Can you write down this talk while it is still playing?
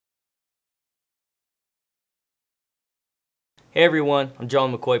Hey everyone, I'm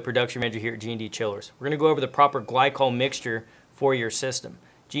John McCoy, Production Manager here at G&D Chillers. We're going to go over the proper glycol mixture for your system.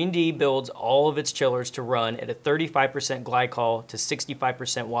 G&D builds all of its chillers to run at a 35% glycol to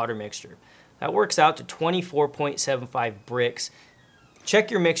 65% water mixture. That works out to 24.75 bricks.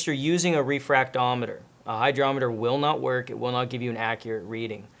 Check your mixture using a refractometer. A hydrometer will not work. It will not give you an accurate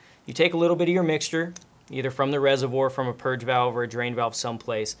reading. You take a little bit of your mixture, either from the reservoir, from a purge valve, or a drain valve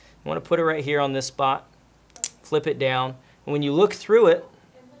someplace. You want to put it right here on this spot, flip it down, and when you look through it,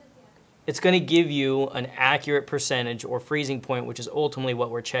 it's going to give you an accurate percentage or freezing point, which is ultimately what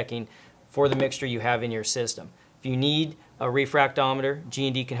we're checking for the mixture you have in your system. If you need a refractometer,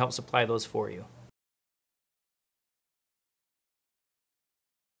 G&D can help supply those for you.